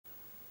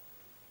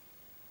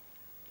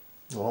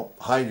Well,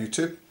 hi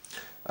YouTube,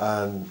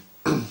 and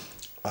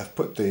I've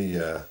put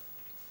the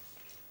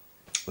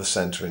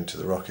centre into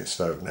the rocket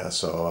stove now,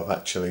 so I've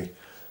actually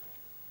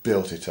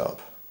built it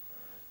up.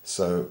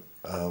 So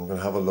I'm going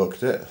to have a look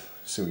at it,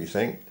 see what you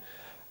think,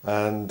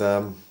 and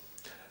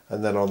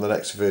then on the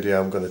next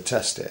video I'm going to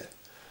test it.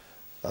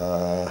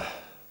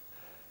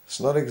 It's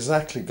not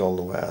exactly gone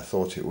the way I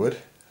thought it would.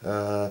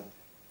 I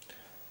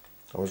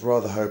was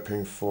rather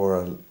hoping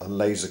for a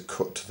laser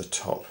cut to the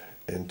top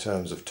in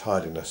terms of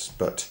tidiness,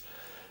 but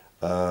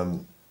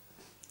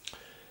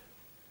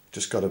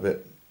just got a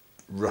bit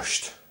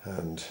rushed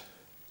and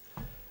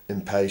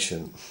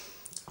impatient,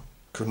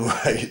 couldn't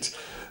wait,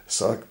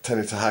 so I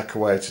tended to hack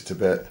away at it a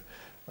bit,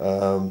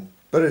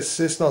 but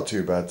it's not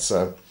too bad,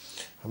 so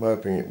I'm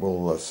hoping it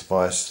will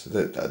suffice.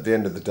 That at the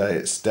end of the day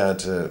it's down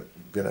to,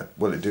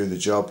 will it do the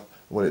job,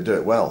 will it do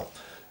it well?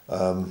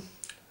 That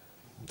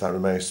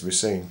remains to be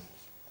seen.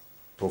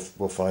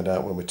 We'll find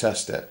out when we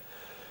test it.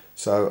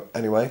 So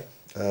anyway,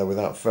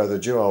 without further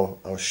ado,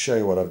 I'll show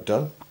you what I've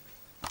done.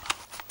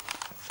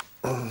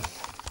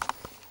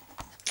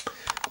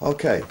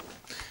 Okay,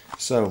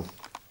 so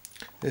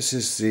this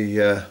is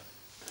the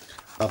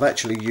I've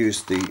actually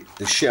used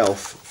the shelf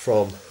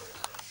from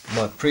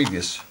my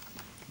previous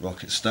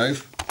rocket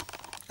stove,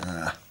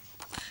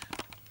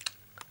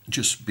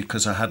 just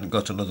because I hadn't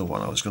got another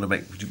one. I was going to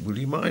make, will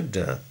you mind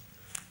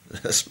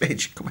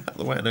Smidge, come out of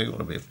the way, I know you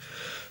want to be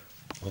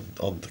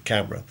on the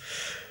camera.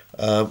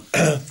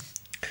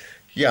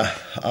 Yeah,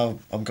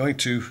 I'm going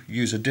to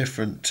use a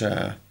different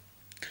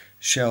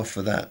shelf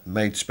for that,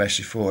 made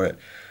specially for it,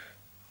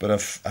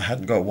 but I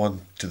hadn't got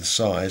one to the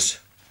size,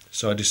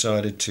 so I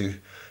decided to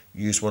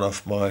use one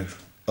off my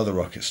other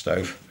rocket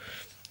stove,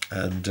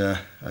 and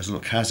as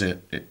luck has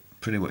it, it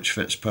pretty much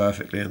fits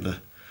perfectly in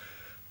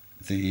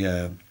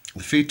the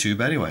feed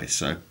tube anyway,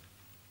 so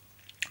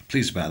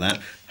pleased about that.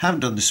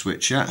 Haven't done the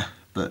switch yet,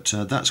 but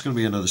that's going to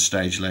be another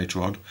stage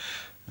later on.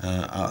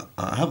 I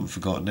haven't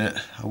forgotten it,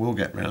 I will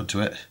get round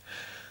to it,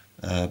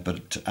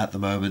 but at the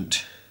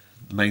moment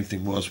the main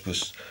thing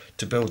was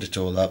to build it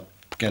all up,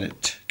 get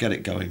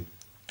it going,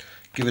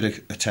 give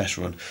it a test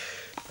run,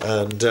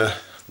 and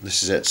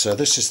this is it. So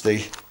this is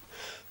the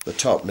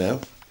top now.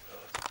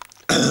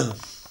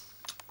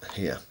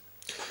 Here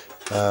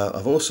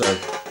I've also, I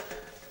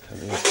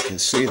don't know if you can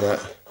see that,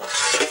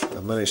 I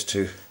managed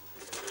to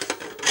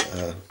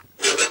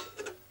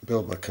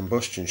build my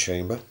combustion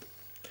chamber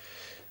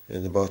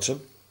in the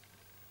bottom.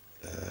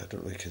 I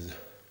don't know if you can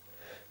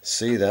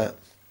see that.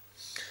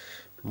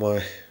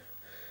 My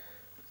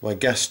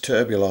gas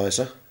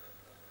turbulizer,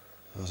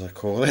 as I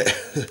call it.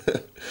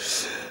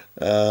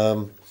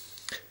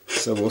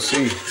 So we'll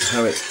see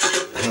how it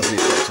has the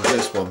effect of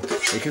this one.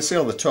 You can see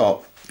on the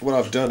top, what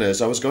I've done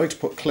is I was going to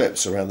put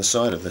clips around the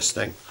side of this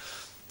thing.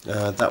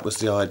 That was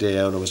the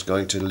idea, and I was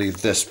going to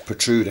leave this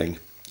protruding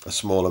a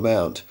small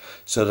amount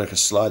so that I could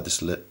slide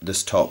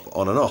this top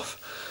on and off.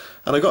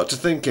 And I got to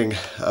thinking,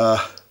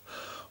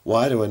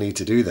 why do I need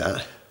to do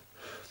that?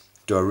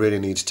 Do I really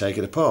need to take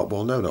it apart?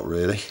 Well, no, not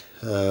really.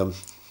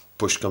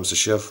 Push comes to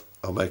shove,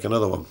 I'll make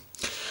another one.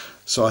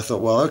 So I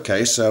thought, well,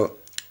 okay, so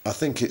I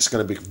think it's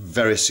going to be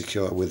very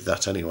secure with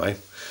that anyway.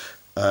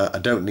 I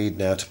don't need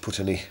now to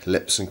put any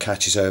lips and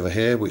catches over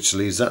here, which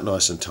leaves that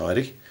nice and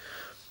tidy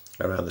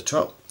around the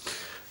top.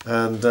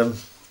 And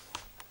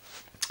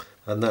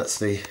that's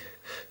the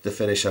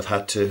finish. I've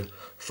had to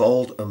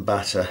fold and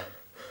batter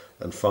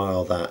and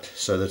file that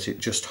so that it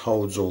just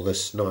holds all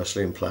this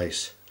nicely in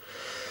place.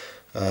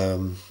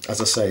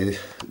 As I say,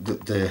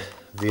 the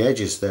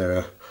edges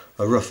there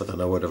are rougher than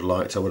I would have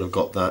liked. I would have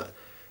got that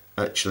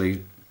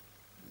actually,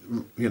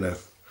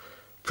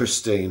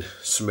 pristine,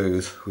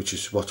 smooth, which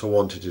is what I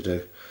wanted to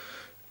do.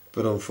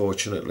 But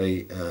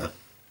unfortunately,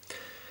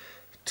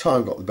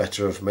 time got the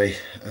better of me,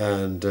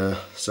 and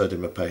so did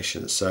my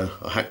patience. So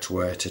I hacked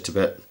away at it a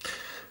bit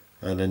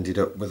and ended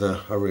up with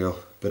a real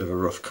bit of a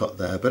rough cut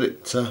there. But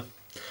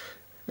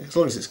as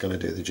long as it's going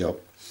to do the job.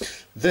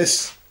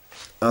 This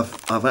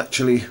I've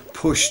actually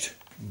pushed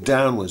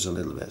downwards a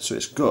little bit, so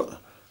it's got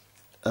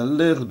a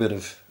little bit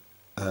of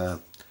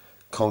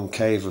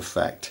concave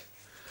effect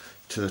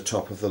to the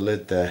top of the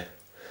lid there.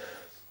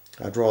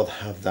 I'd rather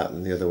have that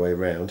than the other way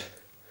around.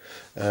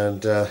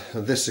 And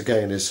this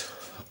again is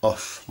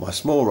off my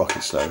small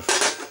rocket stove,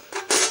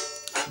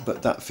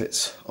 but that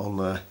fits on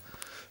there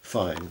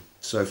fine.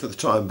 So for the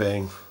time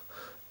being,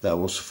 that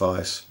will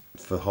suffice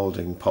for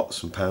holding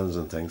pots and pans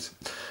and things.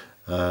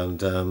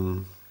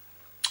 And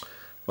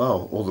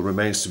well, all that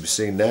remains to be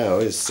seen now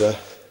is a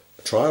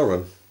trial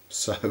run.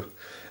 So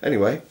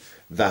anyway,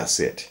 that's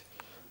it.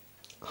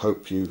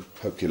 Hope you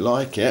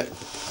like it.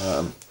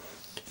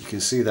 You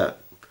can see that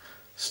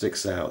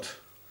sticks out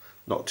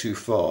not too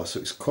far, so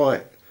it's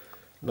quite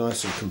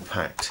nice and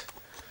compact,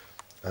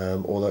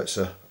 although it's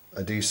a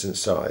decent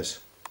size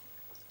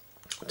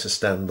to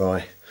stand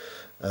by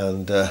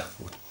and or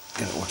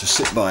to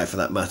sit by for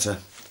that matter.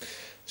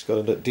 It's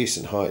got a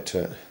decent height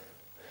to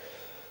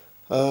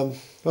it.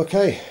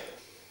 Okay,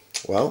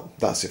 well,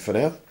 that's it for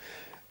now,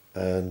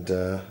 and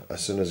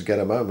as soon as I get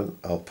a moment,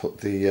 I'll put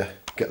the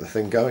get the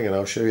thing going, and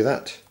I'll show you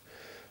that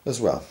as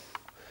well.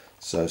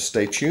 So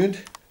stay tuned,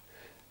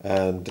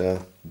 and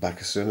back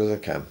as soon as I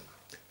can.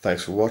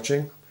 Thanks for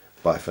watching.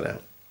 Bye for now.